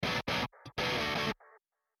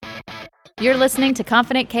You're listening to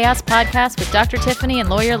Confident Chaos Podcast with Dr. Tiffany and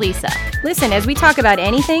lawyer Lisa. Listen as we talk about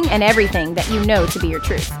anything and everything that you know to be your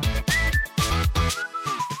truth.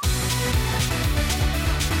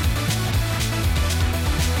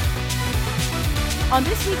 On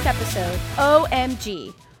this week's episode,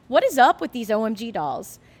 OMG. What is up with these OMG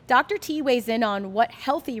dolls? Dr. T weighs in on what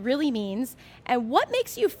healthy really means and what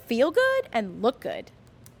makes you feel good and look good.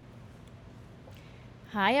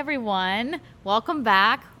 Hi, everyone. Welcome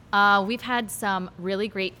back. We've had some really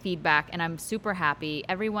great feedback, and I'm super happy.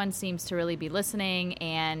 Everyone seems to really be listening,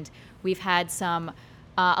 and we've had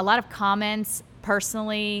a lot of comments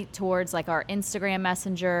personally towards like our Instagram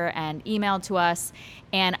messenger and email to us.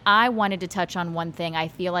 And I wanted to touch on one thing I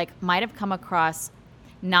feel like might have come across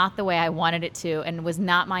not the way I wanted it to and was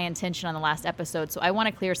not my intention on the last episode. So I want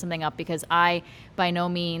to clear something up because I by no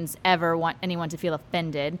means ever want anyone to feel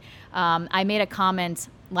offended. I made a comment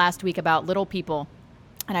last week about little people,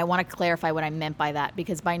 and I want to clarify what I meant by that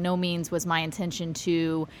because by no means was my intention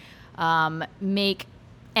to make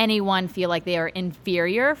anyone feel like they are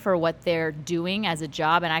inferior for what they're doing as a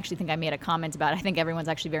job. And I actually think I made a comment about it. I think everyone's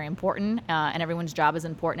actually very important and everyone's job is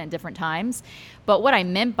important at different times. But what I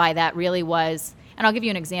meant by that really was, and I'll give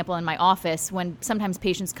you an example in my office, when sometimes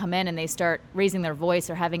patients come in and they start raising their voice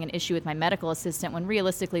or having an issue with my medical assistant when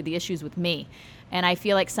realistically the issue's with me. And I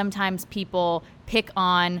feel like sometimes people pick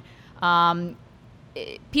on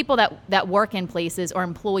people that work in places or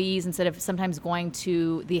employees instead of sometimes going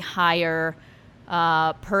to the higher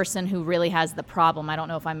person who really has the problem. I don't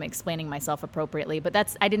know if I'm explaining myself appropriately, but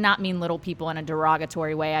I did not mean little people in a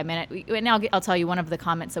derogatory way. I meant it, and I'll tell you, one of the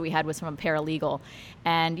comments that we had was from a paralegal,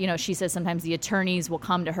 and she says sometimes the attorneys will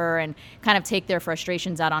come to her and kind of take their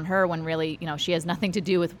frustrations out on her when really she has nothing to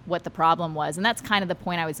do with what the problem was. And that's kind of the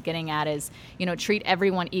point I was getting at is treat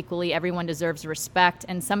everyone equally. Everyone deserves respect,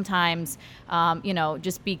 and sometimes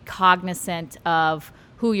just be cognizant of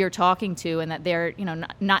who you're talking to and that they're,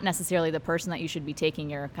 not necessarily the person that you should be taking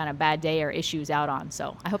your kind of bad day or issues out on.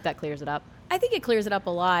 So I hope that clears it up. I think it clears it up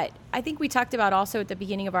a lot. I think we talked about also at the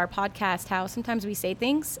beginning of our podcast how sometimes we say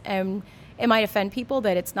things and it might offend people,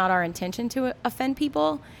 that it's not our intention to offend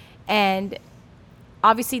people. And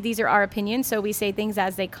obviously these are our opinions, so we say things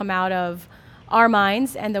as they come out of our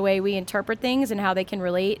minds and the way we interpret things and how they can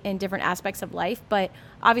relate in different aspects of life. But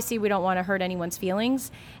obviously we don't want to hurt anyone's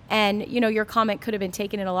feelings. And, your comment could have been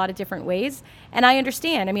taken in a lot of different ways. And I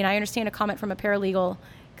understand. I understand a comment from a paralegal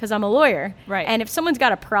because I'm a lawyer. Right. And if someone's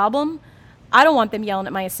got a problem, I don't want them yelling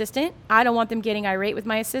at my assistant. I don't want them getting irate with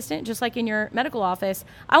my assistant, just like in your medical office.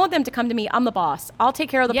 I want them to come to me. I'm the boss. I'll take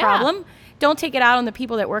care of the problem. Don't take it out on the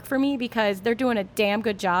people that work for me because they're doing a damn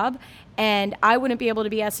good job. And I wouldn't be able to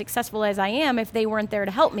be as successful as I am if they weren't there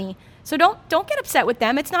to help me. So don't get upset with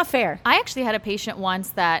them. It's not fair. I actually had a patient once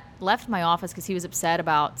that left my office because he was upset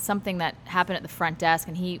about something that happened at the front desk,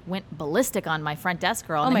 and he went ballistic on my front desk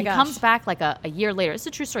girl. And then he comes back like a year later. It's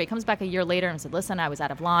a true story. He comes back a year later and said, "Listen, I was out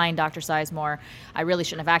of line, Dr. Sizemore. I really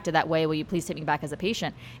shouldn't have acted that way. Will you please take me back as a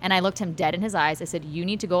patient?" And I looked him dead in his eyes. I said, "You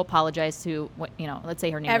need to go apologize to, let's say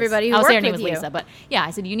her name everybody is, who I'll say her worked name with was you." Lisa. But yeah, I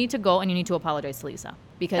said, you need to go and you need to apologize to Lisa.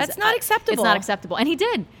 Because that's not acceptable. It's not acceptable. And he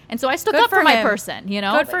did. And so I stuck Good up for my him. person,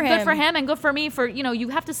 Good for him. Good for him and good for me for, you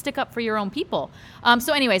have to stick up for your own people.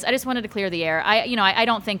 So anyways, I just wanted to clear the air. I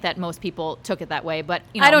don't think that most people took it that way, but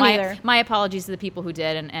I don't either. My apologies to the people who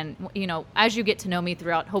did. And as you get to know me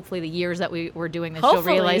throughout, hopefully the years that we were doing this, you'll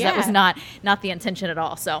realize that was not the intention at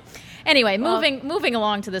all. So anyway, moving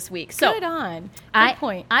along to this week. So good on. Good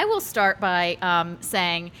point. I will start by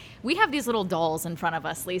saying we have these little dolls in front of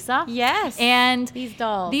us, Lisa. Yes. And these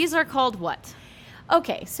dolls. These are called what?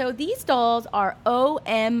 Okay, so these dolls are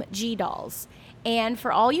OMG dolls. And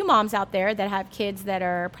for all you moms out there that have kids that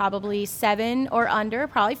are probably 7 or under,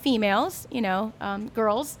 probably females,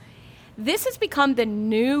 girls, this has become the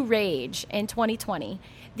new rage in 2020.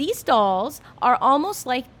 These dolls are almost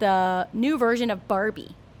like the new version of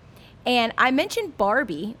Barbie. And I mentioned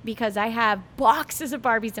Barbie because I have boxes of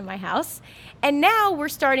Barbies in my house. And now we're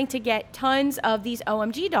starting to get tons of these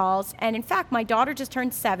OMG dolls. And in fact, my daughter just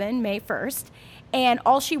turned 7, May 1st. And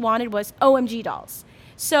all she wanted was OMG dolls.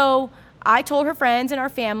 So I told her friends and our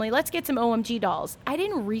family, let's get some OMG dolls. I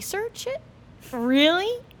didn't research it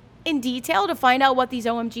really in detail to find out what these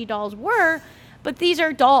OMG dolls were. But these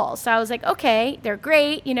are dolls. So I was like, okay, they're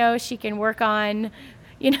great. She can work on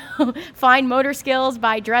fine motor skills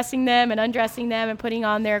by dressing them and undressing them and putting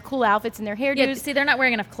on their cool outfits and their hairdos. Yeah, see, they're not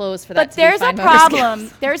wearing enough clothes for that. But there's a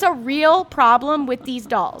problem. There's a real problem with these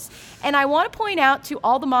dolls. And I want to point out to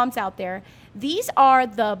all the moms out there, these are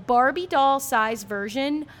the Barbie doll size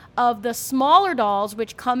version of the smaller dolls,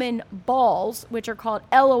 which come in balls, which are called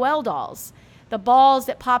LOL dolls. the balls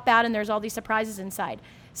that pop out and there's all these surprises inside.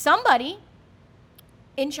 Somebody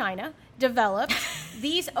in China developed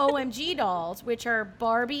these OMG dolls, which are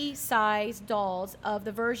Barbie-sized dolls of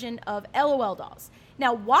the version of LOL dolls.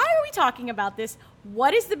 Now, why are we talking about this?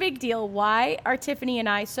 What is the big deal? Why are Tiffany and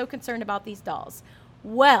I so concerned about these dolls?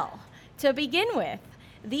 Well, to begin with,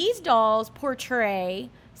 these dolls portray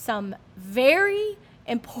some very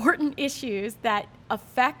important issues that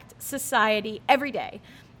affect society every day.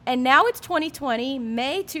 And now it's 2020,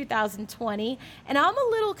 May 2020, and I'm a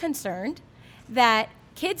little concerned that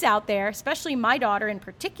kids out there, especially my daughter in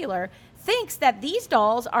particular, thinks that these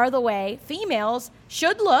dolls are the way females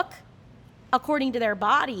should look according to their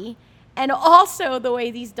body, and also the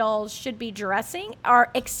way these dolls should be dressing are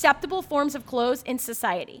acceptable forms of clothes in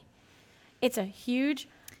society. It's a huge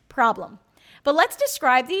problem. But let's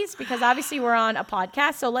describe these, because obviously we're on a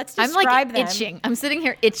podcast, so let's describe them. I'm like itching. I'm sitting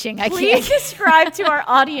here itching. I Please can't. describe to our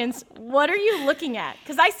audience, what are you looking at?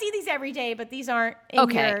 Because I see these every day, but these aren't in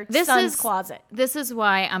your son's closet. This is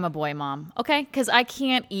why I'm a boy mom, okay? Because I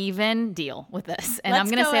can't even deal with this. And I'm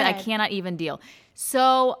going to say I cannot even deal.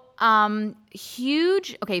 So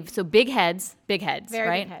huge, okay, so big heads, Very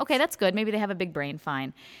right? big heads. Okay, that's good. Maybe they have a big brain,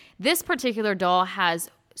 fine. This particular doll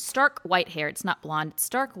has stark white hair. It's not blonde. It's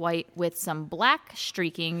stark white with some black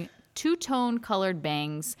streaking, two-tone colored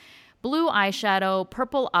bangs, blue eyeshadow,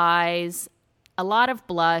 purple eyes, a lot of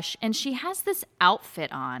blush, and she has this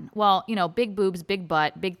outfit on. Well, you know, big boobs, big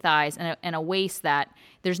butt, big thighs, and a waist that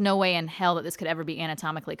there's no way in hell that this could ever be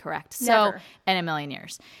anatomically correct. Never. So, in a million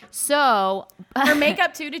years. So, her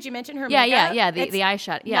makeup too, did you mention her yeah, makeup? the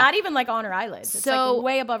eyeshadow. Yeah. Not even like on her eyelids. It's like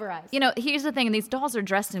way above her eyes. You know, here's the thing, and these dolls are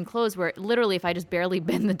dressed in clothes where literally if I just barely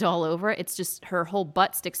bend the doll over, it's just her whole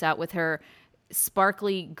butt sticks out with her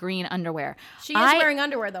sparkly green underwear. She is wearing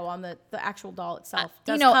underwear though on the actual doll itself.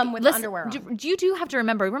 Does come with underwear on. You do have to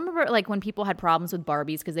remember like when people had problems with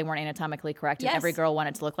Barbies because they weren't anatomically correct and every girl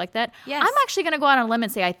wanted to look like that? Yes. I'm actually going to go out on a limb and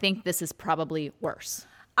say I think this is probably worse.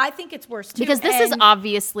 I think it's worse too. Because this is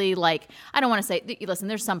obviously like, I don't want to say, listen,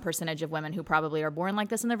 there's some percentage of women who probably are born like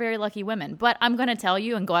this and they're very lucky women. But I'm going to tell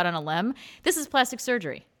you and go out on a limb, this is plastic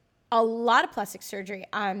surgery. A lot of plastic surgery,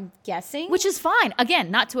 I'm guessing. Which is fine. Again,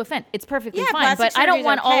 not to offend. It's perfectly fine. plastic But I don't surgery's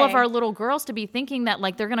want all of okay. our little girls to be thinking that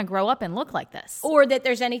like they're going to grow up and look like this. Or that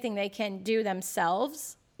there's anything they can do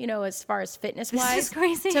themselves, you know, as far as fitness-wise. This is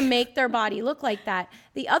crazy. To make their body look like that.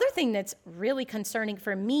 The other thing that's really concerning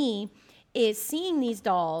for me is seeing these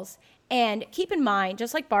dolls. And keep in mind,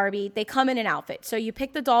 just like Barbie, they come in an outfit. So you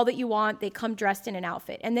pick the doll that you want, they come dressed in an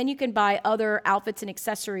outfit. And then you can buy other outfits and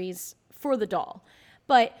accessories for the doll.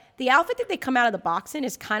 But the outfit that they come out of the box in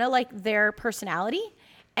is kind of like their personality,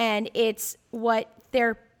 and it's what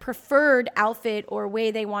their preferred outfit or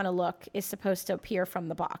way they want to look is supposed to appear from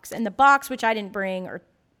the box. And the box, which I didn't bring, or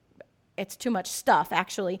it's too much stuff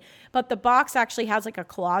actually, but the box actually has like a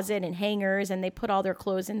closet and hangers, and they put all their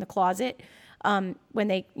clothes in the closet when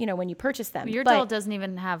they, you know, when you purchase them. Your doll doesn't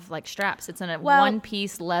even have like straps. It's in a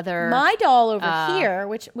one-piece leather. My doll over here,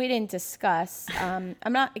 which we didn't discuss, I'm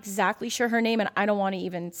not exactly sure her name, and I don't want to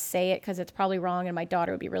even say it because it's probably wrong, and my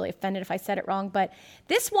daughter would be really offended if I said it wrong. But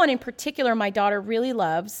this one in particular, my daughter really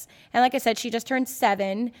loves. And like I said, she just turned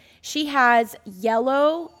 7. She has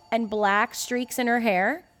yellow and black streaks in her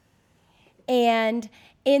hair. And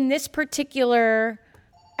in this particular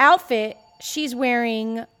outfit, she's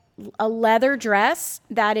wearing a leather dress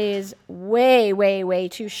that is way, way, way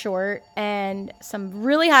too short, and some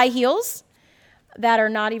really high heels that are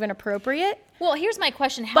not even appropriate. Well, here's my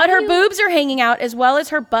question. But her boobs are hanging out as well as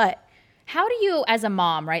her butt. How do you, as a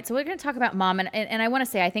mom, right? So we're going to talk about mom, and I want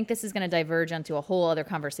to say I think this is going to diverge onto a whole other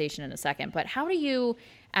conversation in a second, but how do you,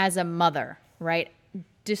 as a mother, right,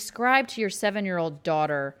 describe to your 7-year-old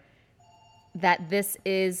daughter that this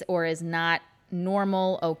is or is not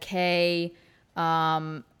normal, okay?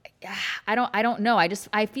 I don't know.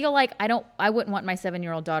 I feel like I wouldn't want my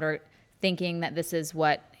 7-year-old daughter thinking that this is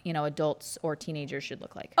what, you know, adults or teenagers should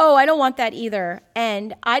look like. Oh, I don't want that either.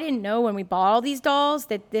 And I didn't know when we bought all these dolls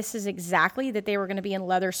that this is exactly that they were going to be in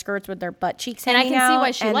leather skirts with their butt cheeks hanging out. And I can see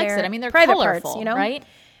why she likes it. I mean, they're private colorful, parts, you know? right?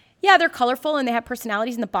 Yeah, they're colorful and they have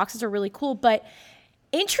personalities and the boxes are really cool. But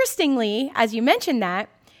interestingly, as you mentioned that,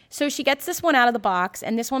 so she gets this one out of the box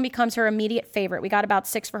and this one becomes her immediate favorite. We got about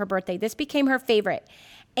 6 for her birthday. This became her favorite.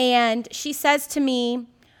 And she says to me,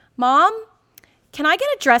 "Mom, can I get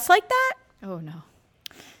a dress like that?" Oh, no.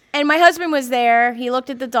 And my husband was there. He looked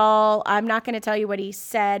at the doll. I'm not going to tell you what he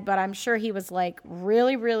said, but I'm sure he was like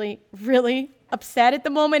really, really, really upset at the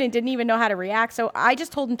moment and didn't even know how to react. So I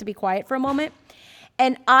just told him to be quiet for a moment.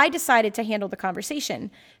 And I decided to handle the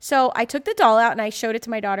conversation. So I took the doll out and I showed it to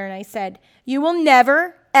my daughter and I said, "You will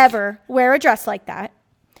never ever wear a dress like that.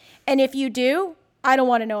 And if you do, I don't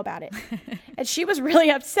want to know about it. And she was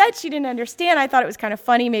really upset. She didn't understand. I thought it was kind of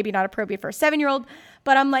funny, maybe not appropriate for a 7-year-old.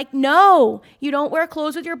 But I'm like, no, you don't wear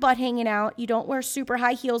clothes with your butt hanging out. You don't wear super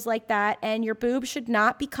high heels like that. And your boobs should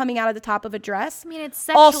not be coming out of the top of a dress. I mean, it's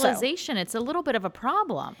sexualization. It's a little bit of a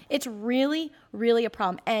problem. It's really, really a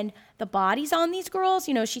problem. And the bodies on these girls,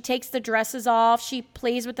 you know, she takes the dresses off. She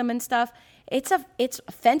plays with them and stuff. It's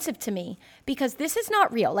offensive to me because this is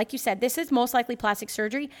not real. Like you said, this is most likely plastic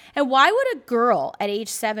surgery. And why would a girl at age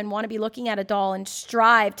 7 want to be looking at a doll and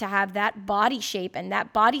strive to have that body shape and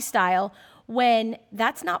that body style when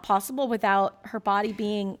that's not possible without her body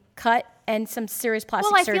being cut and some serious plastic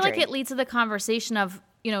surgery? Well, I feel like it leads to the conversation of,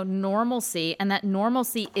 you know, normalcy, and that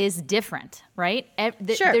normalcy is different, right?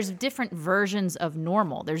 Sure. There's different versions of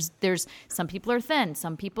normal. There's some people are thin,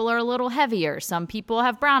 some people are a little heavier, some people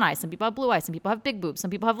have brown eyes, some people have blue eyes, some people have big boobs,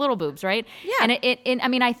 some people have little boobs, right? Yeah. And I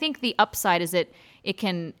mean, I think the upside is that it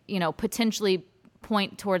can, you know, potentially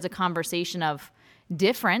point towards a conversation of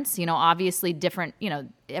difference, you know, obviously different, you know,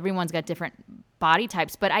 everyone's got different body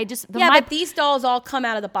types, but I just but these dolls all come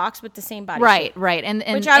out of the box with the same body shape. Right, and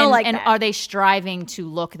which I don't like. And that. are they striving to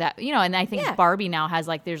look that, you know? And I think Barbie now has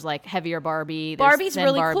like there's like heavier Barbie. Barbie's thin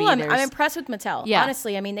really Barbie, cool. I'm impressed with Mattel. Yeah.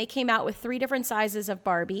 Honestly, I mean, they came out with 3 different sizes of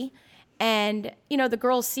Barbie, and you know the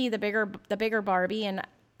girls see the bigger Barbie, and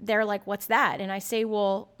they're like, "What's that?" And I say,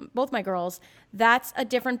 "Well, both my girls, that's a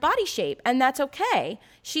different body shape, and that's okay.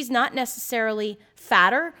 She's not necessarily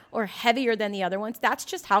fatter or heavier than the other ones. That's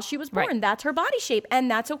just how she was born. Right. That's her body shape, and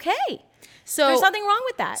that's okay. So there's nothing wrong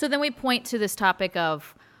with that." So then we point to this topic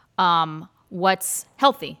of what's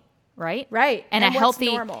healthy, right? Right. And what's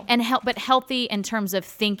healthy normal. but healthy in terms of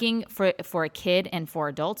thinking for a kid and for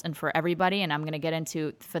adults and for everybody. And I'm going to get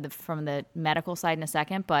into from the medical side in a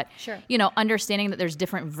second, but Sure. you know, understanding that there's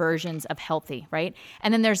different versions of healthy, right?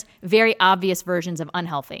 And then there's very obvious versions of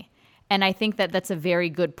unhealthy. And I think that that's a very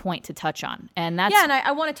good point to touch on. And that's and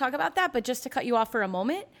I want to talk about that, but just to cut you off for a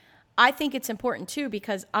moment, I think it's important too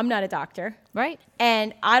because I'm not a doctor. right.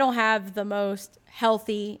 And I don't have the most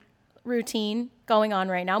healthy routine going on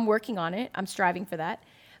right now. I'm working on it. I'm striving for that.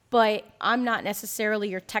 But I'm not necessarily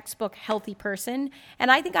your textbook healthy person.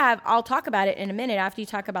 And I think I'll talk about it in a minute after you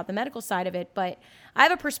talk about the medical side of it. But I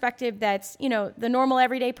have a perspective that's, you know, the normal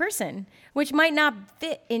everyday person, which might not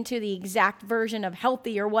fit into the exact version of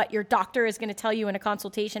healthy or what your doctor is going to tell you in a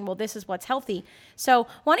consultation. Well, this is what's healthy. So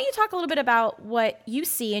why don't you talk a little bit about what you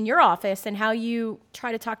see in your office and how you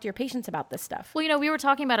try to talk to your patients about this stuff? Well, you know, we were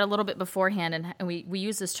talking about it a little bit beforehand, and we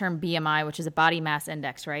use this term BMI, which is a body mass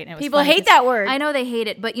index, right? And it was People funny hate 'cause that word. I know they hate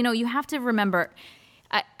it, but you know, you have to remember,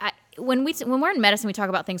 when we're in medicine, we talk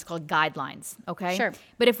about things called guidelines, okay? Sure.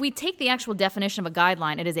 But if we take the actual definition of a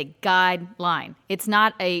guideline, it is a guideline. It's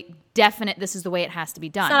not a definite, this is the way it has to be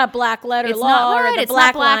done. It's not a black letter It's law not or right. the It's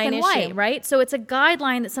black not black line and issue. white, right? So it's a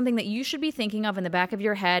guideline. That's something that you should be thinking of in the back of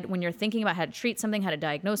your head when you're thinking about how to treat something, how to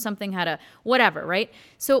diagnose something, how to whatever, right?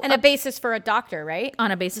 So And a basis for a doctor, right?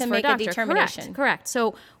 on a basis to for make a doctor. determination. Correct.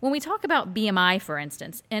 So when we talk about BMI, for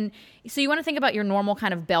instance, and so you want to think about your normal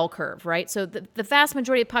kind of bell curve, right? So the vast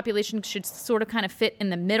majority of the population should sort of kind of fit in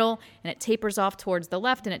the middle, and it tapers off towards the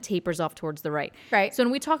left and it tapers off towards the right. Right. So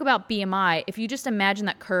when we talk about BMI, if you just imagine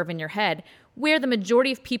that curve in your head, where the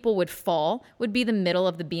majority of people would fall would be the middle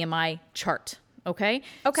of the BMI chart. Okay?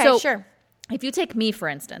 Okay, So sure. if you take me, for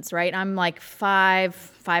instance, right? I'm like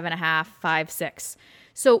 5.5, 5'6".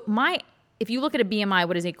 So if you look at a BMI,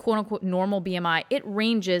 what is a quote unquote normal BMI, it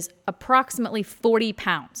ranges approximately 40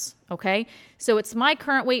 pounds. Okay. So it's my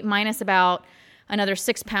current weight minus about another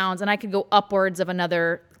 6 pounds, and I could go upwards of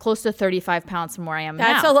another close to 35 pounds from where I am now.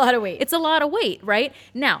 That's a lot of weight. It's a lot of weight, right?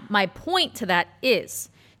 Now, my point to that is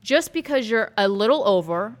just because you're a little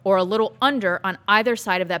over or a little under on either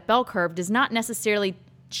side of that bell curve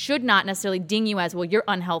should not necessarily ding you as, well, you're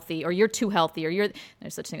unhealthy or you're too healthy or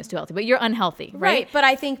there's such thing as too healthy, but you're unhealthy, right? But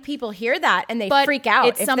I think people hear that and they But freak out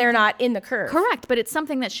it's if they're not in the curve. Correct, but it's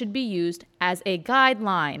something that should be used as a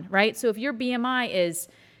guideline, right? So if your BMI is,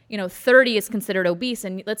 30 is considered obese,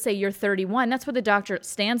 and let's say you're 31, that's where the doctor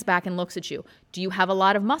stands back and looks at you. Do you have a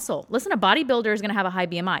lot of muscle? Listen, a bodybuilder is going to have a high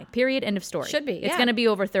BMI, period, end of story. Should be, It's yeah. going to be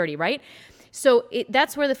over 30, right? So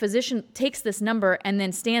that's where the physician takes this number and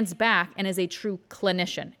then stands back and is a true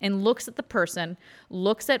clinician and looks at the person,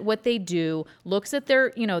 looks at what they do, looks at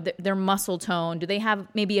their, their muscle tone. Do they have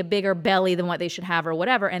maybe a bigger belly than what they should have or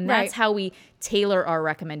whatever? And that's Right. how we tailor our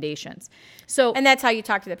recommendations. So, And that's how you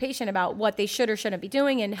talk to the patient about what they should or shouldn't be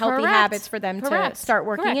doing and healthy Correct. habits for them Correct. to start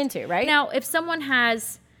working Correct. into, right? Now, if someone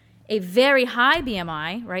has a very high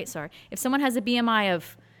BMI, if someone has a BMI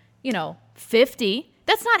of, 50,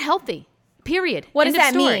 that's not healthy. Period. What does End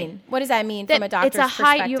of that story. mean? What does that mean from a doctor's It's a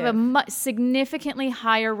high. perspective? You have a significantly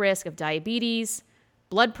higher risk of diabetes,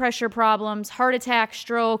 blood pressure problems, heart attack,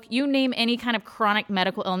 stroke, you name any kind of chronic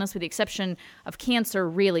medical illness with the exception of cancer,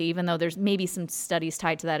 really, even though there's maybe some studies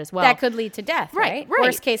tied to that as well. That could lead to death, right?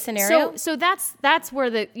 Worst case scenario. So that's where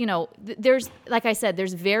the, there's, like I said,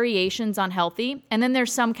 there's variations on healthy, and then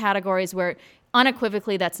there's some categories where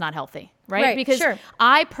unequivocally that's not healthy, right? Because sure.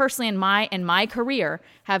 I personally in my career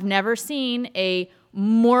have never seen a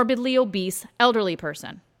morbidly obese elderly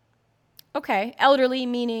person. Okay. Elderly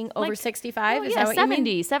meaning over 65? Is that what 70,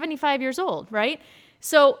 you mean? 75 years old, right?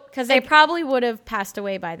 So, Because they probably would have passed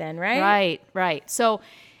away by then, right? Right. So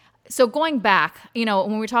going back,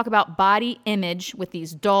 when we talk about body image with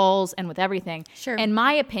these dolls and with everything, Sure. in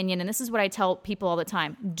my opinion, and this is what I tell people all the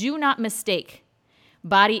time, do not mistake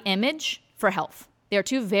body image for health. They are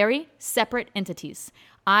two very separate entities.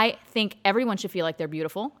 I think everyone should feel like they're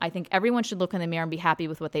beautiful. I think everyone should look in the mirror and be happy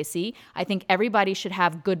with what they see. I think everybody should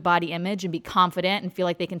have good body image and be confident and feel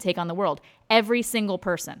like they can take on the world. Every single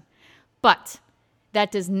person. But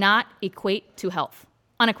that does not equate to health,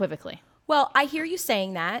 unequivocally. Well, I hear you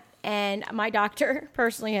saying that, and my doctor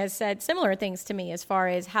personally has said similar things to me as far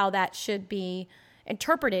as how that should be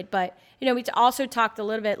interpreted. But, we also talked a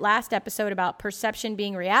little bit last episode about perception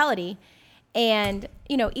being reality, and,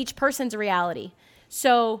 each person's reality.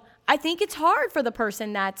 So I think it's hard for the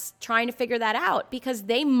person that's trying to figure that out because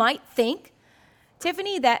they might think,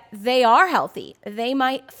 Tiffany, that they are healthy. They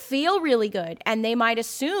might feel really good and they might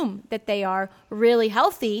assume that they are really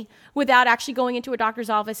healthy without actually going into a doctor's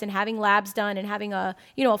office and having labs done and having a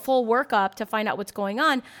full workup to find out what's going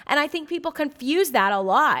on. And I think people confuse that a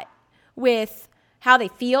lot with how they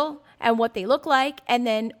feel and what they look like. And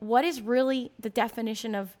then what is really the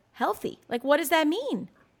definition of healthy? Like, what does that mean?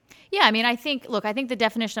 Yeah, I think the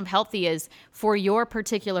definition of healthy is for your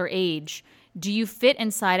particular age, do you fit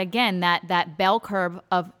inside, again, that bell curve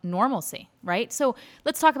of normalcy, right? So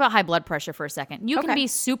let's talk about high blood pressure for a second. You can be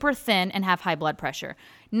super thin and have high blood pressure.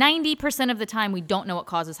 90% of the time, we don't know what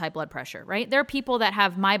causes high blood pressure, right? There are people that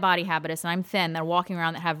have my body habitus, and I'm thin, that are walking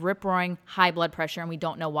around that have rip-roaring high blood pressure, and we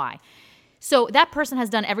don't know why. So that person has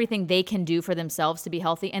done everything they can do for themselves to be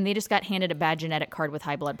healthy, and they just got handed a bad genetic card with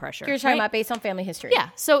high blood pressure. You're talking about based on family history. Yeah.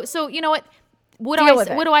 So you know what? What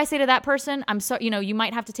do I say to that person? I'm so, you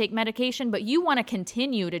might have to take medication, but you want to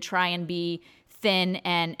continue to try and be thin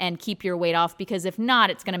and keep your weight off, because if not,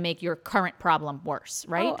 it's going to make your current problem worse,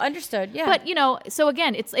 right? Oh, understood. Yeah. But so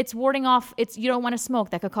again, it's warding off. You don't want to smoke,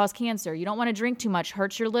 that could cause cancer. You don't want to drink too much,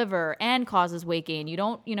 hurts your liver and causes weight gain. You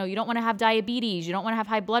don't want to have diabetes. You don't want to have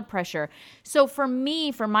high blood pressure. So for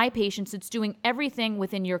my patients, it's doing everything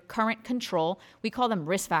within your current control. We call them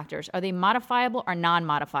risk factors. Are they modifiable or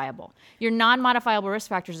non-modifiable? Your non-modifiable risk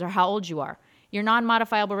factors are how old you are. Your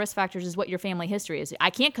non-modifiable risk factors is what your family history is. I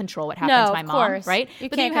can't control what happened to my mom, right?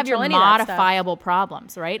 But then you have your modifiable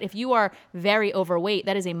problems, right? If you are very overweight,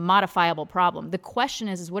 that is a modifiable problem. The question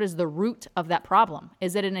is what is the root of that problem?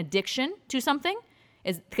 Is it an addiction to something?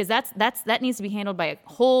 Because that needs to be handled by a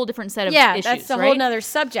whole different set of issues. Yeah, that's a whole nother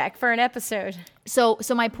subject for an episode. So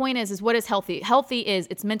my point is what is healthy? Healthy is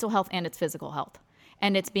it's mental health and it's physical health.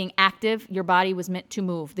 And it's being active. Your body was meant to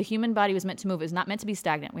move. The human body was meant to move. It is not meant to be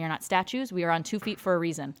stagnant. We are not statues. We are on 2 feet for a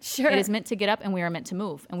reason. Sure. It is meant to get up, and we are meant to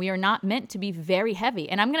move. And we are not meant to be very heavy.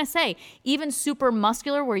 And I'm going to say, even super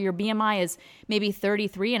muscular, where your BMI is maybe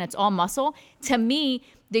 33 and it's all muscle, to me,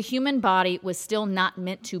 the human body was still not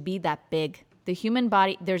meant to be that big. The human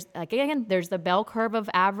body, there's the bell curve of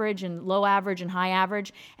average and low average and high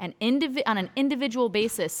average. And on an individual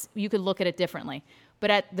basis, you could look at it differently. But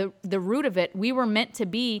at the root of it, we were meant to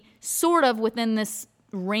be sort of within this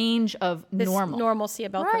range of normalcy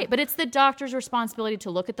about right. But it's the doctor's responsibility to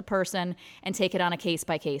look at the person and take it on a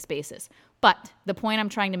case-by-case basis. But the point I'm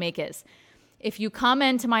trying to make is, if you come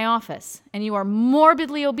into my office and you are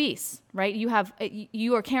morbidly obese, right?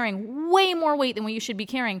 You are carrying way more weight than what you should be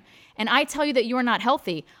carrying, and I tell you that you are not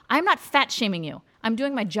healthy, I'm not fat shaming you. I'm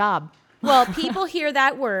doing my job. Well, people hear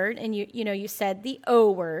that word, and you said the O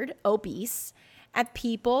word, obese. And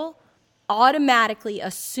people automatically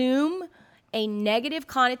assume a negative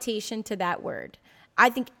connotation to that word. I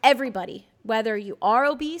think everybody, whether you are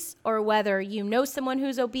obese or whether you know someone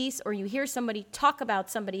who's obese or you hear somebody talk about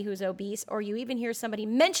somebody who's obese or you even hear somebody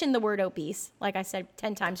mention the word obese, like I said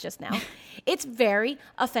 10 times just now, it's very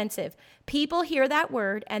offensive. People hear that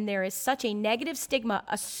word and there is such a negative stigma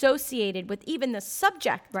associated with even the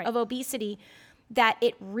subject of obesity that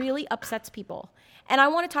it really upsets people. And I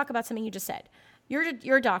want to talk about something you just said.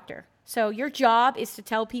 You're a doctor, so your job is to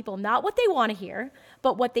tell people not what they want to hear,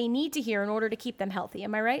 but what they need to hear in order to keep them healthy.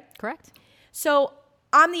 Am I right? Correct. So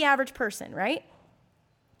I'm the average person, right?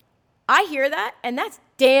 I hear that, and that's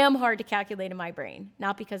damn hard to calculate in my brain.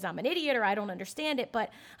 Not because I'm an idiot or I don't understand it, but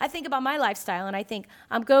I think about my lifestyle, and I think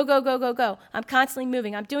I'm go, go, go, go, go. I'm constantly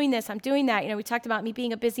moving. I'm doing this. I'm doing that. You know, we talked about me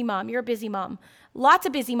being a busy mom. You're a busy mom. Lots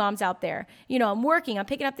of busy moms out there. You know, I'm working. I'm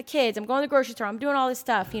picking up the kids. I'm going to the grocery store. I'm doing all this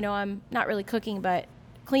stuff. You know, I'm not really cooking, but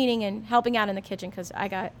cleaning and helping out in the kitchen because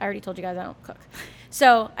I already told you guys I don't cook.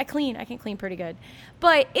 So I can clean pretty good.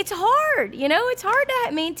 But it's hard, you know, it's hard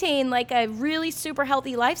to maintain like a really super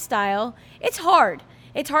healthy lifestyle. It's hard.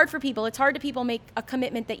 It's hard for people. It's hard to people make a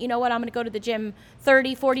commitment that, you know what, I'm going to go to the gym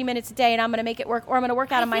 30, 40 minutes a day and I'm going to make it work, or I'm going to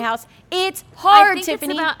work out of my house. It's hard,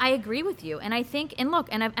 Tiffany. I agree with you. And I think, and look,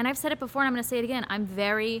 and I've said it before and I'm going to say it again.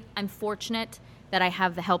 I'm fortunate that I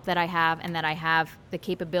have the help that I have and that I have the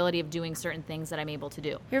capability of doing certain things that I'm able to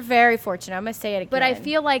do. You're very fortunate. I'm going to say it again. But I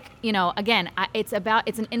feel like, you know, again, it's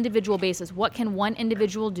an individual basis. What can one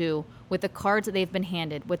individual do with the cards that they've been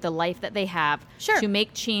handed, with the life that they have, to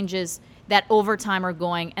make changes that over time are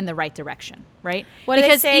going in the right direction, right? What do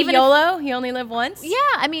they say, YOLO? You only live once? Yeah,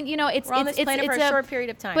 I mean, you know, we're on this planet for a short period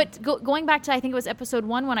of time. But going back to, I think it was episode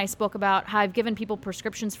 1 when I spoke about how I've given people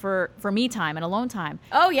prescriptions for me time and alone time.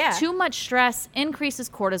 Oh, yeah. Too much stress increases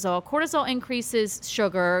cortisol. Cortisol increases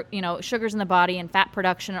sugar, you know, sugars in the body and fat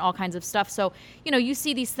production and all kinds of stuff. So, you know, you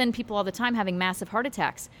see these thin people all the time having massive heart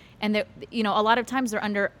attacks. And, you know, a lot of times they're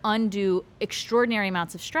under undue, extraordinary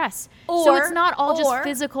amounts of stress. So it's not all just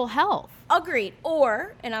physical health. Agreed.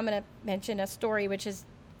 Or, and I'm going to mention a story which is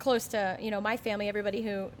close to, you know, my family, everybody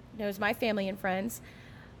who knows my family and friends.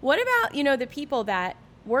 What about, you know, the people that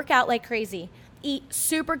work out like crazy, eat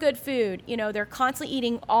super good food, you know, they're constantly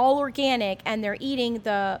eating all organic and they're eating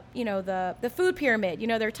the, you know, the food pyramid, you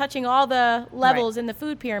know, they're touching all the levels in the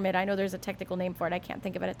food pyramid. I know there's a technical name for it. I can't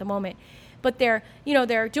think of it at the moment. But they're, you know,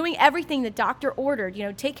 they're doing everything the doctor ordered, you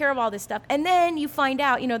know, take care of all this stuff. And then you find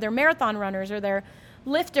out, you know, they're marathon runners or they're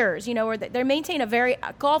lifters, you know, or they maintain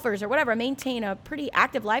golfers or whatever, maintain a pretty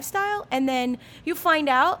active lifestyle. And then you find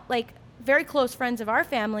out, like, very close friends of our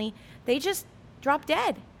family, they just drop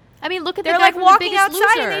dead. I mean, look at the guy from The Biggest Loser. They're like walking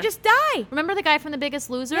outside and they just die. Remember the guy from The Biggest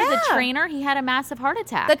Loser? Yeah. The trainer? He had a massive heart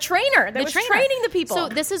attack. The trainer that was training the people. So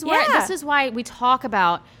this is why we talk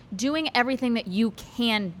about doing everything that you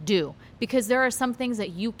can do, because there are some things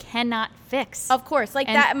that you cannot fix. Of course. Like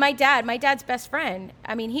that, my dad's best friend,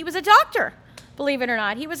 I mean, he was a doctor, believe it or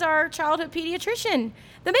not. He was our childhood pediatrician.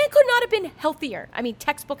 The man could not have been healthier. I mean,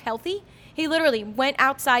 textbook healthy. He literally went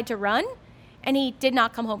outside to run, and he did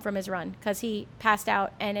not come home from his run because he passed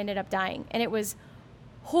out and ended up dying. And it was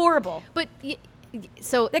horrible. But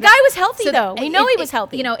so the guy was healthy, though. We know he was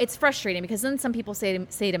healthy. You know, it's frustrating because then some people say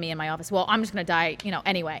to me in my office, "Well, I'm just going to die, you know,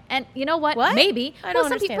 anyway." And you know what? Maybe. I don't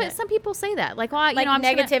understand that. Some people say that, like, "Well, you know, I'm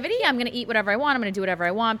negativity." I'm going to eat whatever I want. I'm going to do whatever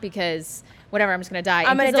I want because." Whatever, I'm just going to die.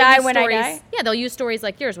 I'm going to die when I die? Yeah, they'll use stories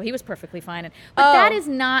like yours. Well, he was perfectly fine. But that is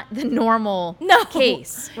not the normal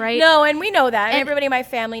case, right? No, and we know that. And everybody in my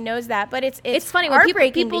family knows that. But it's funny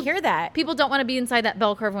heartbreaking when people to hear that. People don't want to be inside that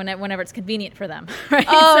bell curve whenever it's convenient for them, right?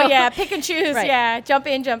 Oh, yeah, pick and choose. Right. Yeah, jump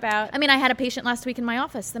in, jump out. I mean, I had a patient last week in my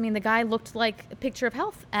office. I mean, the guy looked like a picture of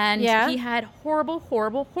health. And he had horrible,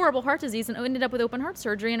 horrible, horrible heart disease and ended up with open heart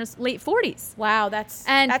surgery in his late 40s. Wow, that's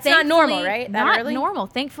not normal, right? Not normal.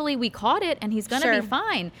 Thankfully, we caught it, and he's going to be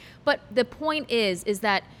fine. But the point is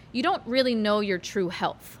that you don't really know your true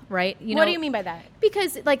health, right? What do you mean by that?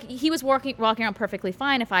 Because, like, he was walking around perfectly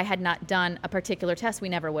fine. If I had not done a particular test, we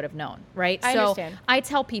never would have known, right? I understand. I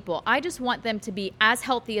tell people, I just want them to be as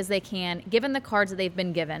healthy as they can, given the cards that they've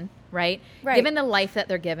been given, right? Given the life that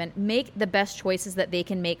they're given, make the best choices that they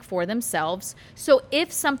can make for themselves. So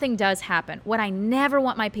if something does happen, what I never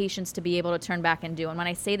want my patients to be able to turn back and do, and when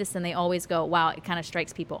I say this, then they always go, wow, it kind of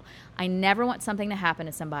strikes people. I never want something to happen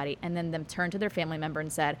to somebody and then them turn to their family member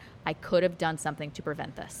and said, I could have done something to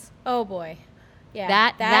prevent this. Oh, boy.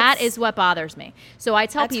 Yeah, that is what bothers me. So I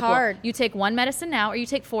tell people, hard. You take one medicine now or you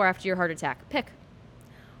take 4 after your heart attack. Pick.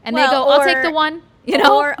 And they go, I'll take the one. You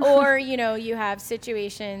know? Or you know, you have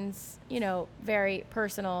situations, you know, very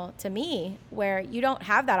personal to me where you don't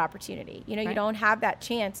have that opportunity. You know, you don't have that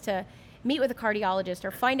chance to meet with a cardiologist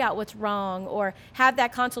or find out what's wrong or have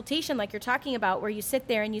that consultation like you're talking about where you sit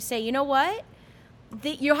there and you say, you know what?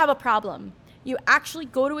 You have a problem. You actually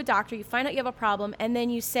go to a doctor, you find out you have a problem, and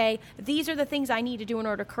then you say, these are the things I need to do in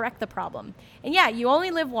order to correct the problem. And yeah, you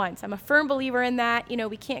only live once. I'm a firm believer in that. You know,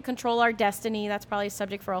 we can't control our destiny. That's probably a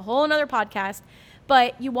subject for a whole another podcast.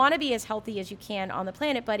 But you want to be as healthy as you can on the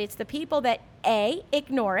planet, but it's the people that, A,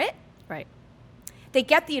 ignore it. Right. They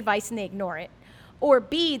get the advice and they ignore it. Or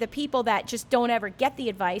B, the people that just don't ever get the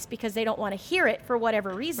advice because they don't want to hear it for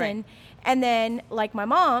whatever reason. Right. And then, like my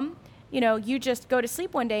mom, you just go to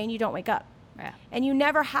sleep one day and you don't wake up. Yeah. And you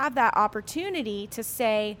never have that opportunity to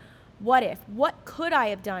say, what if? What could I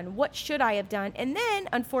have done? What should I have done? And then,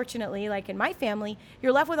 unfortunately, like in my family,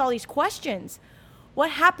 you're left with all these questions.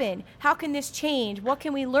 What happened? How can this change? What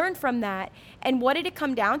can we learn from that? And what did it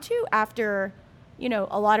come down to after,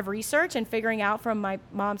 a lot of research and figuring out from my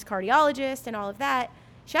mom's cardiologist and all of that?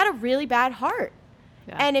 She had a really bad heart.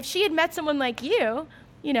 Yeah. And if she had met someone like you,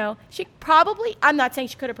 she probably, I'm not saying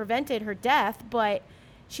she could have prevented her death, but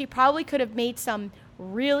she probably could have made some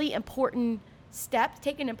really important steps,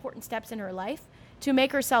 taken important steps in her life to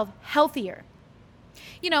make herself healthier.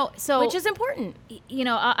 Which is important.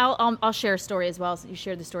 I'll share a story as well. So you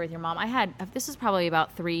shared the story with your mom. This is probably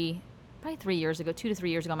about 3 years ago, 2 to 3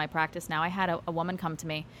 years ago in my practice now. I had a woman come to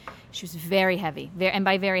me. She was very heavy. And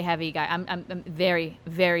by very heavy, I'm very,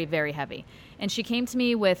 very, very heavy. And she came to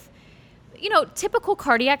me with, typical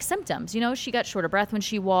cardiac symptoms. She got short of breath when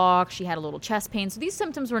she walked. She had a little chest pain. So these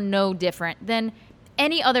symptoms were no different than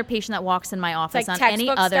any other patient that walks in my office like on any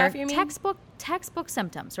other stuff, you mean? textbook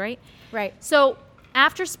symptoms, right? Right. So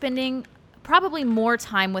after spending probably more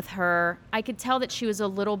time with her, I could tell that she was a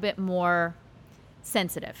little bit more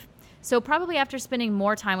sensitive. So probably after spending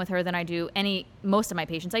more time with her than I do most of my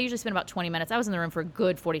patients, I usually spend about 20 minutes. I was in the room for a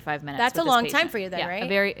good 45 minutes. That's with a this long patient. time for you then, right?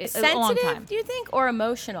 A long time. Sensitive, do you think, or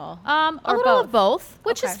emotional? A little of both,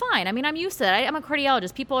 which Okay. is fine. I mean, I'm used to that. I'm a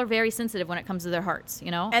cardiologist. People are very sensitive when it comes to their hearts,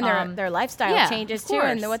 And their lifestyle changes of too,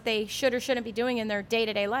 and course. what they should or shouldn't be doing in their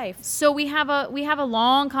day-to-day life. So we have a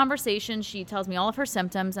long conversation. She tells me all of her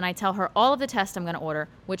symptoms, and I tell her all of the tests I'm going to order,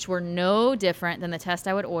 which were no different than the test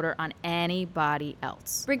I would order on anybody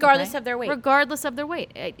else, Regardless of their weight. Regardless of their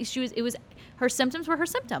weight, her symptoms were her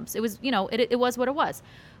symptoms. It was it was what it was.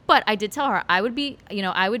 But I did tell her I would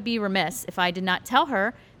be remiss if I did not tell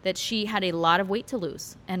her that she had a lot of weight to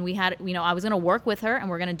lose, and I was going to work with her, and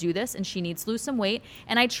we're going to do this, and she needs to lose some weight.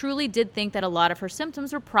 And I truly did think that a lot of her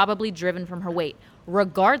symptoms were probably driven from her weight.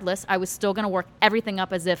 Regardless, I was still going to work everything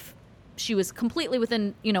up as if she was completely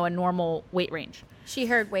within a normal weight range. She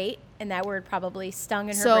heard weight, and that word probably stung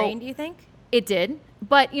in her brain, do you think? It did.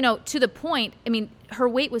 But, to the point, her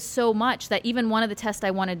weight was so much that even one of the tests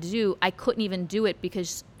I wanted to do, I couldn't even do it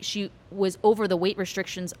because she was over the weight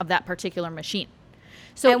restrictions of that particular machine.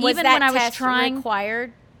 So and was even that when I was test trying,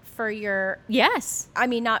 required for your yes,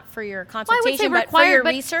 not for your well, I would say consultation, but required, for your but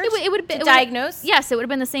research it would have been to diagnose? Yes, it would have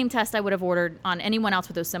been the same test I would have ordered on anyone else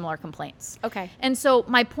with those similar complaints. Okay. And so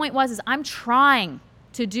my point is I'm trying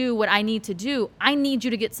to do what I need to do. I need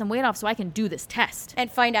you to get some weight off so I can do this test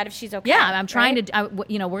and find out if she's okay. Yeah, I'm trying right?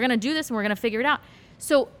 to. We're going to do this and we're going to figure it out.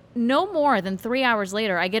 So no more than 3 hours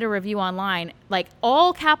later, I get a review online, like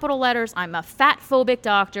all capital letters. I'm a fat phobic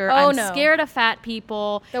doctor. I'm scared of fat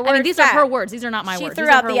people. These fat. are her words. These are not my words. She threw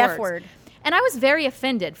These out are her the F words. word. And I was very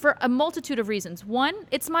offended for a multitude of reasons. One,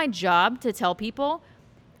 it's my job to tell people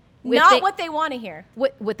what they want to hear.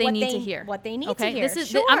 What they need to hear. What they need to hear.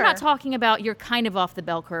 Sure. I'm not talking about you're kind of off the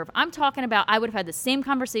bell curve. I'm talking about I would have had the same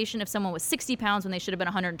conversation if someone was 60 pounds when they should have been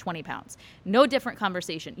 120 pounds. No different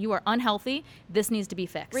conversation. You are unhealthy. This needs to be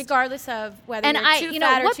fixed. Regardless of whether you're too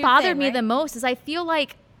fat or what too bothered thin, me right? the most is I feel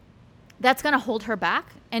like that's going to hold her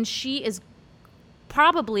back, and she is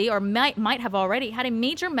probably or might have already had a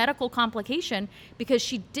major medical complication because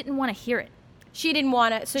she didn't want to hear it. She didn't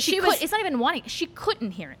want to. So it's not even wanting. She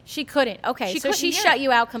couldn't hear it. She couldn't. Okay. So she shut you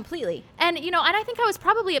out completely. And and I think I was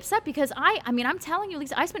probably upset because I'm telling you,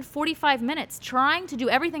 Lisa, I spent 45 minutes trying to do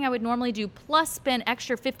everything I would normally do, plus spend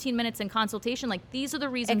extra 15 minutes in consultation. Like, these are the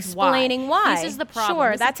reasons explaining why. This is the problem.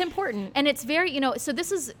 Sure, that's important. And it's very, so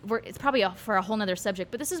this is where it's probably for a whole nother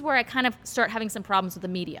subject, but this is where I kind of start having some problems with the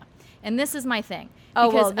media. And this is my thing.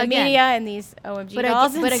 Because, the media and these OMG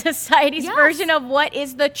dolls and society's version of what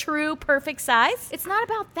is the true perfect size? It's not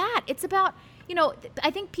about that. It's about, I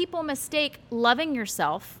think people mistake loving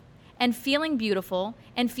yourself and feeling beautiful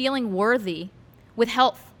and feeling worthy with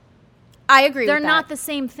health. I agree with that. They're not the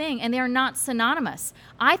same thing, and they're not synonymous.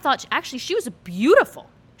 I thought, actually, she was beautiful.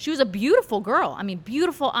 She was a beautiful girl.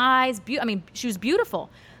 Beautiful eyes. She was beautiful.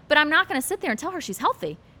 But I'm not going to sit there and tell her she's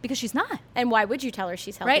healthy. Because she's not. And why would you tell her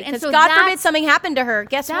she's healthy? Right? And because so God forbid something happened to her.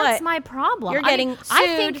 Guess what? That's my problem. You're getting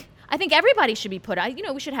sued. I think everybody should be put out.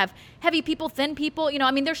 We should have heavy people, thin people.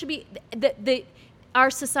 There should be our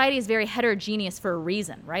society is very heterogeneous for a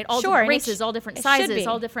reason, right? All different races, all different sizes,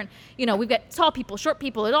 all different. We've got tall people, short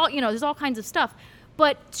people. It all there's all kinds of stuff.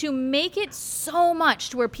 But to make it so much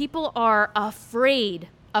to where people are afraid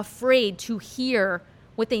to hear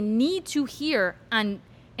what they need to hear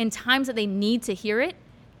in times that they need to hear it.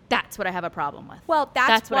 That's what I have a problem with. Well,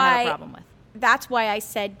 that's what why I have a problem with. that's why I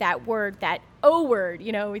said that word, that O word.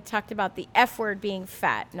 You know, we talked about the F word being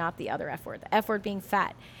fat, not the other F word. The F word being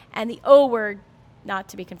fat, and the O word, not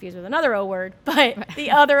to be confused with another O word, but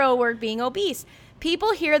the other O word being obese.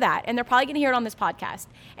 People hear that, and they're probably going to hear it on this podcast.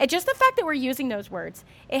 And just the fact that we're using those words,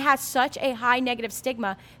 it has such a high negative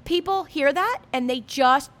stigma. People hear that, and they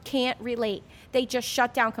just can't relate. They just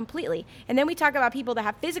shut down completely. And then we talk about people that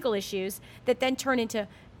have physical issues that then turn into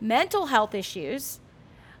mental health issues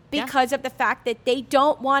because of the fact that they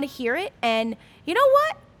don't want to hear it. And you know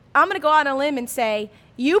what? I'm going to go out on a limb and say,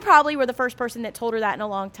 you probably were the first person that told her that in a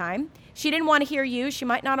long time. She didn't want to hear you. She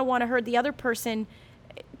might not have wanted to hear the other person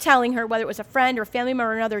telling her, whether it was a friend or a family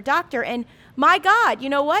member or another doctor. And my God, you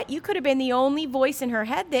know what? You could have been the only voice in her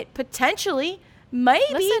head that potentially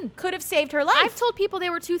maybe could have saved her life. I've told people they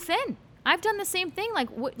were too thin. I've done the same thing. Like,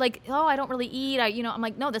 oh, I don't really eat. I'm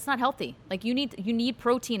like, no, that's not healthy. Like, you need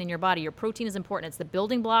protein in your body. Your protein is important. It's the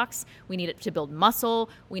building blocks. We need it to build muscle.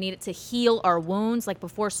 We need it to heal our wounds. Like,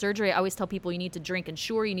 before surgery, I always tell people you need to drink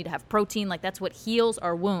Ensure. You need to have protein. Like, that's what heals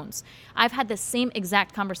our wounds. I've had the same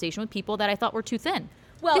exact conversation with people that I thought were too thin.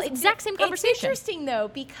 Well, it's exact same conversation. It's interesting,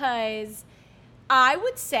 though, because I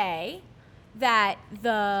would say that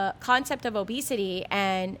the concept of obesity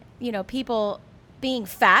and, you know, people being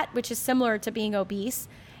fat, which is similar to being obese,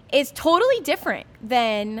 is totally different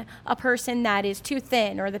than a person that is too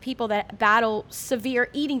thin, or the people that battle severe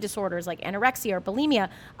eating disorders like anorexia or bulimia.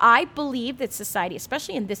 I believe that society,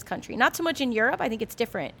 especially in this country, not so much in Europe, I think it's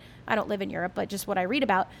different. I don't live in Europe, but just what I read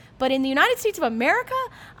about. But in the United States of America,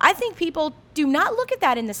 I think people do not look at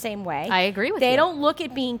that in the same way. I agree with you. They don't look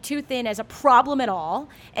at being too thin as a problem at all.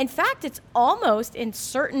 In fact, it's almost in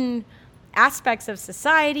certain aspects of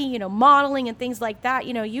society, you know, modeling and things like that,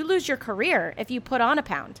 you know, you lose your career if you put on a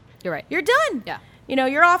pound. You're right. You're done. Yeah. You know,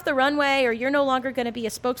 you're off the runway, or you're no longer going to be a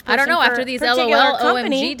spokesperson. I don't know. After these LOL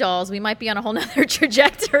company. OMG dolls, we might be on a whole nother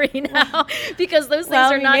trajectory now because those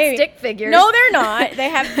things are not stick figures. No, they're not. They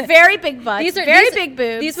have very big butts, these big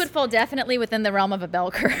boobs. These would fall definitely within the realm of a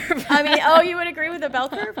bell curve. I mean, you would agree with a bell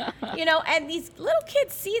curve? You know, and these little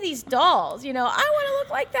kids see these dolls. You know, I want to look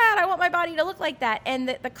like that. I want my body to look like that. And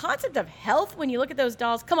the concept of health, when you look at those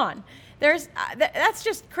dolls, come on. That's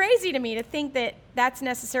just crazy to me to think that that's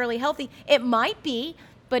necessarily healthy. It might be,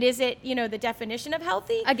 but is it, you know, the definition of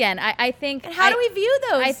healthy? Again, I think. And how do we view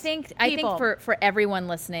those? I think for everyone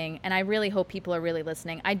listening, and I really hope people are really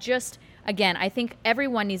listening. I think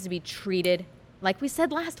everyone needs to be treated, like we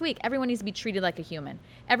said last week. Everyone needs to be treated like a human.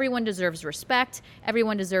 Everyone deserves respect.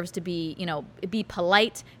 Everyone deserves to be, you know, be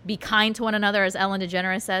polite, be kind to one another, as Ellen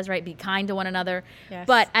DeGeneres says, right? Be kind to one another. Yes.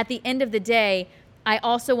 But at the end of the day, I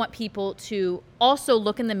also want people to also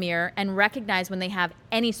look in the mirror and recognize when they have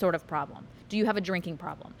any sort of problem. Do you have a drinking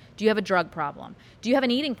problem? Do you have a drug problem? Do you have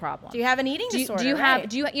an eating problem? Do you have an eating disorder?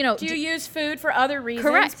 Do you use food for other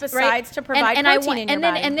reasons besides right? to provide protein in your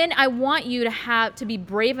body? And then I want you to be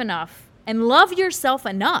brave enough and love yourself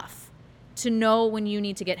enough to know when you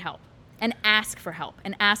need to get help and ask for help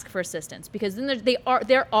and ask for assistance, because then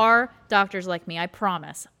there are doctors like me. I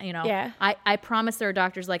promise. You know, yeah. I promise there are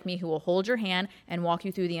doctors like me who will hold your hand and walk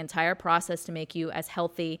you through the entire process to make you as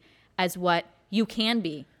healthy as what you can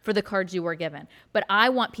be for the cards you were given. But I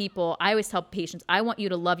always tell patients, I want you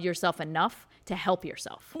to love yourself enough to help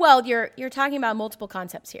yourself. Well, you're talking about multiple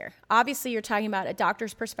concepts here. Obviously, you're talking about a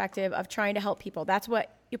doctor's perspective of trying to help people. That's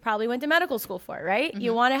what you probably went to medical school for, right? Mm-hmm.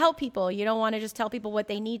 You want to help people. You don't want to just tell people what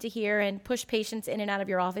they need to hear and push patients in and out of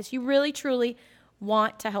your office. You really, truly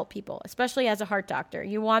want to help people, especially as a heart doctor.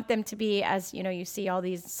 You want them to be, as you know, you see all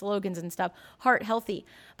these slogans and stuff, heart healthy.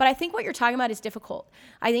 But I think what you're talking about is difficult.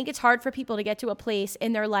 I think it's hard for people to get to a place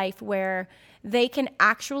in their life where they can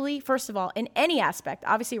actually, first of all, in any aspect,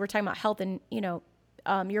 obviously we're talking about health and, you know,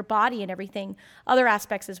 your body and everything, other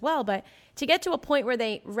aspects as well, but to get to a point where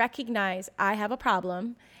they recognize I have a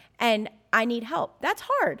problem and I need help. That's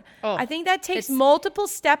hard. I think that takes multiple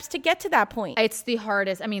steps to get to that point. It's the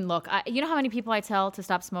hardest. I mean, look, you know how many people I tell to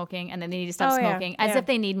stop smoking and then they need to stop smoking as if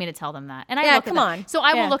they need me to tell them that. And I look at them. So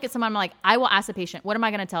I will look at someone, I'm like, I will ask the patient, what am I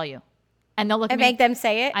going to tell you? And they'll look at me. And make them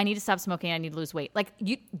say it? I need to stop smoking. I need to lose weight. Like,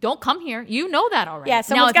 you don't come here. You know that already. Yeah,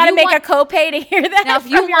 someone's got to make a copay to hear that. Now, if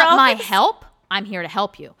you want my help, I'm here to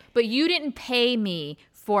help you. But you didn't pay me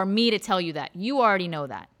for me to tell you that. You already know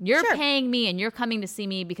that. You're paying me and you're coming to see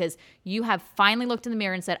me because you have finally looked in the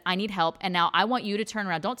mirror and said, I need help. And now I want you to turn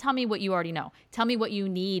around. Don't tell me what you already know. Tell me what you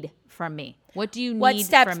need from me. What do you need from me? What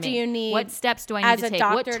steps do you need? What steps do I need to take?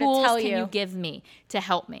 What tools can you give me to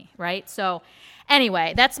help me? Right? So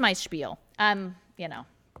anyway, that's my spiel. You know.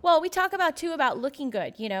 Well, we talk about looking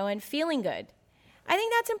good, you know, and feeling good. I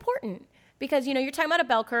think that's important. because, you're talking about a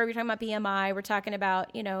bell curve, you're talking about BMI, we're talking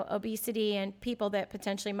about, obesity and people that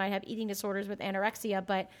potentially might have eating disorders with anorexia,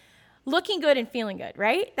 but looking good and feeling good,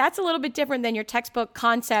 right? That's a little bit different than your textbook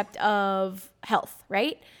concept of health,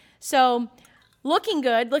 right? So looking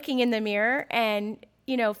good, looking in the mirror and,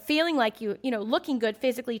 feeling like looking good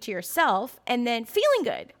physically to yourself and then feeling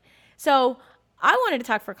good. So I wanted to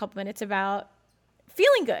talk for a couple minutes about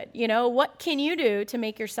feeling good. What can you do to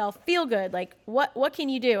make yourself feel good? Like what can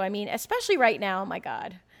you do? I mean, especially right now, my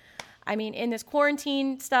God. I mean, in this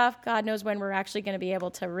quarantine stuff, God knows when we're actually going to be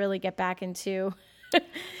able to really get back into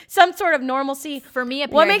some sort of normalcy. For me,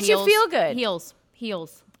 what makes you feel good?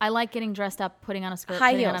 Heels. I like getting dressed up, putting on a skirt,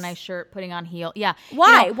 High putting heels. on a nice shirt, putting on heel. Yeah.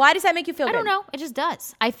 Why? Why does that make you feel good? I don't know. It just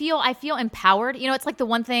does. I feel empowered. It's like the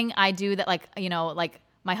one thing I do that like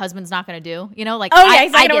my husband's not going to do. He's not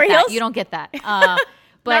going to wear heels? You don't get that.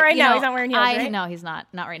 But not right now. He's not wearing heels, right? No, he's not.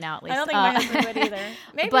 Not right now, at least. I don't think my husband would either.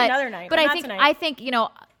 Maybe another night, but not tonight. I think,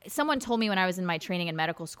 someone told me when I was in my training in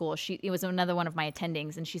medical school, it was another one of my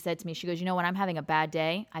attendings, and she said to me, she goes, when I'm having a bad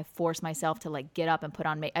day, I force myself to like get up and put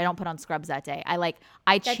on I don't put on scrubs that day.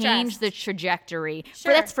 I change the trajectory.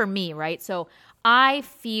 Sure. But that's for me, right? So I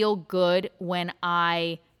feel good when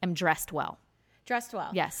I am dressed well. Dressed well.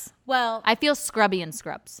 Yes. Well, I feel scrubby in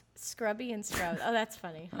scrubs. Scrubby and scrubs. Oh, that's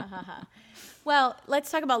funny. Well, let's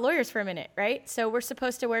talk about lawyers for a minute, right? So we're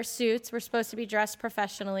supposed to wear suits. We're supposed to be dressed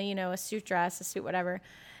professionally, a suit dress, a suit, whatever.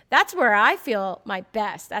 That's where I feel my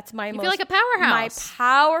best. That's my feel like a powerhouse. My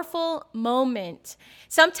powerful moment.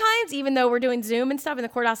 Sometimes, even though we're doing Zoom and stuff and the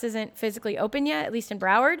courthouse isn't physically open yet, at least in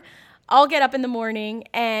Broward, I'll get up in the morning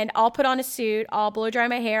and I'll put on a suit. I'll blow dry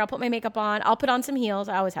my hair. I'll put my makeup on. I'll put on some heels.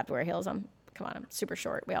 I always have to wear heels. I'm super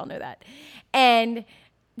short. We all know that. And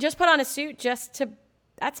just put on a suit just to...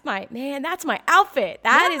 That's my outfit.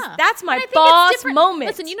 That's my boss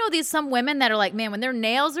moment. Listen, these some women that are like, man, when their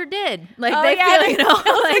nails are did, like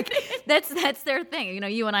that's their thing.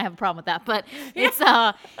 You and I have a problem with that, but it's so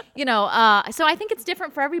I think it's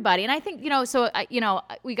different for everybody. And I think,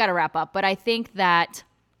 we got to wrap up, but I think that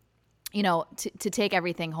to take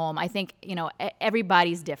everything home, I think,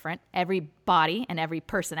 everybody's different. Every body and every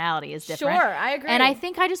personality is different. Sure, I agree. And I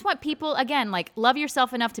think I just want people, again, like love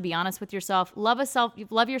yourself enough to be honest with yourself. Love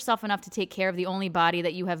yourself enough to take care of the only body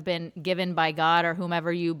that you have been given by God or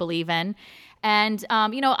whomever you believe in. And,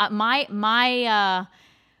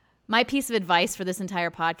 my piece of advice for this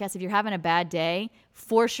entire podcast, if you're having a bad day,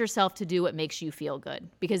 force yourself to do what makes you feel good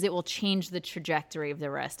because it will change the trajectory of the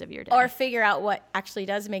rest of your day. Or figure out what actually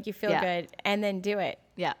does make you feel good and then do it.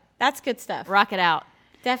 Yeah. That's good stuff. Rock it out.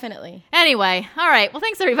 Definitely. Anyway, all right. Well,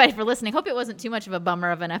 thanks everybody for listening. Hope it wasn't too much of a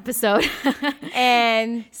bummer of an episode.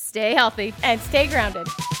 And stay healthy. And stay grounded.